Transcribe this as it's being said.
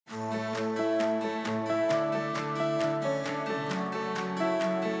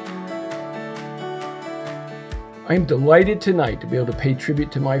I am delighted tonight to be able to pay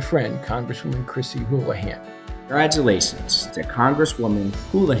tribute to my friend, Congresswoman Chrissy Houlahan. Congratulations to Congresswoman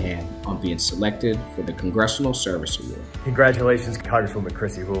Houlahan on being selected for the Congressional Service Award. Congratulations, Congresswoman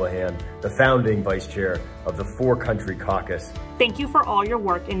Chrissy Houlahan, the founding Vice Chair of the Four Country Caucus. Thank you for all your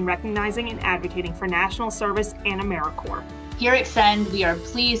work in recognizing and advocating for national service and AmeriCorps. Here at FEND, we are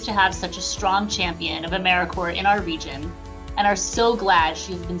pleased to have such a strong champion of AmeriCorps in our region and are so glad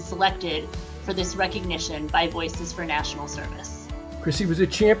she has been selected for this recognition by Voices for National Service. Chrissy was a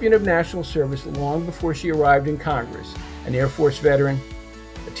champion of national service long before she arrived in Congress, an Air Force veteran,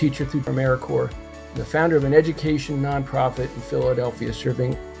 a teacher through AmeriCorps, and the founder of an education nonprofit in Philadelphia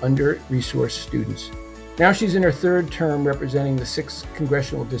serving under-resourced students. Now she's in her third term representing the 6th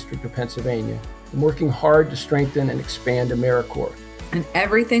Congressional District of Pennsylvania and working hard to strengthen and expand AmeriCorps. And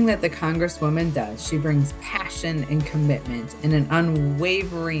everything that the Congresswoman does, she brings passion and commitment and an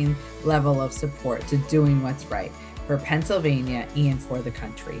unwavering level of support to doing what's right for Pennsylvania and for the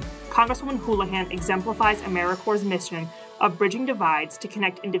country. Congresswoman Houlahan exemplifies AmeriCorps' mission of bridging divides to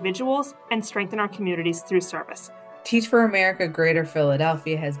connect individuals and strengthen our communities through service. Teach for America Greater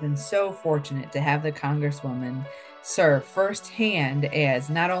Philadelphia has been so fortunate to have the Congresswoman serve firsthand as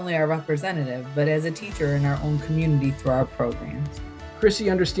not only our representative, but as a teacher in our own community through our programs.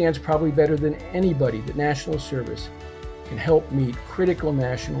 Chrissy understands probably better than anybody that national service can help meet critical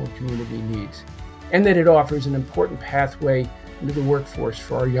national and community needs, and that it offers an important pathway into the workforce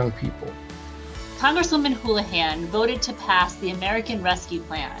for our young people. Congresswoman Houlahan voted to pass the American Rescue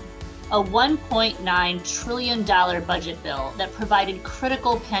Plan, a $1.9 trillion budget bill that provided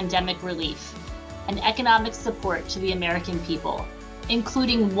critical pandemic relief and economic support to the American people,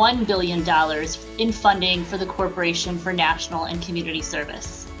 including $1 billion in funding for the Corporation for National and Community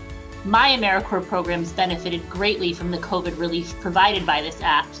Service. My AmeriCorps programs benefited greatly from the COVID relief provided by this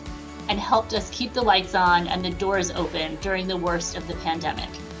act and helped us keep the lights on and the doors open during the worst of the pandemic.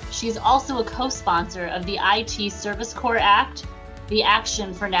 She is also a co-sponsor of the IT Service Corps Act, the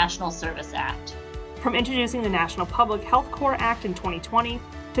Action for National Service Act. From introducing the National Public Health Corps Act in 2020,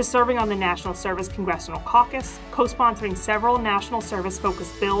 to serving on the National Service Congressional Caucus, co-sponsoring several national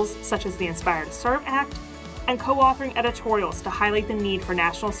service-focused bills such as the Inspire to Serve Act, and co-authoring editorials to highlight the need for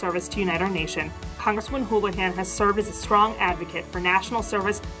national service to unite our nation, Congresswoman Houlahan has served as a strong advocate for national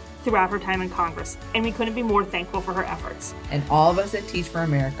service throughout her time in Congress, and we couldn't be more thankful for her efforts. And all of us at Teach for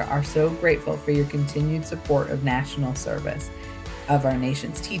America are so grateful for your continued support of national service, of our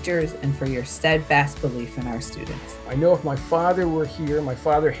nation's teachers, and for your steadfast belief in our students. I know if my father were here, my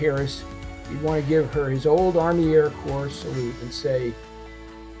father Harris, he'd want to give her his old Army Air Corps salute and say,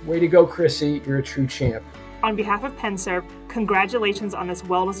 "Way to go, Chrissy, you're a true champ." On behalf of PennServe, congratulations on this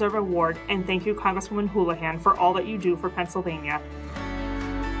well-deserved award, and thank you, Congresswoman Houlahan, for all that you do for Pennsylvania.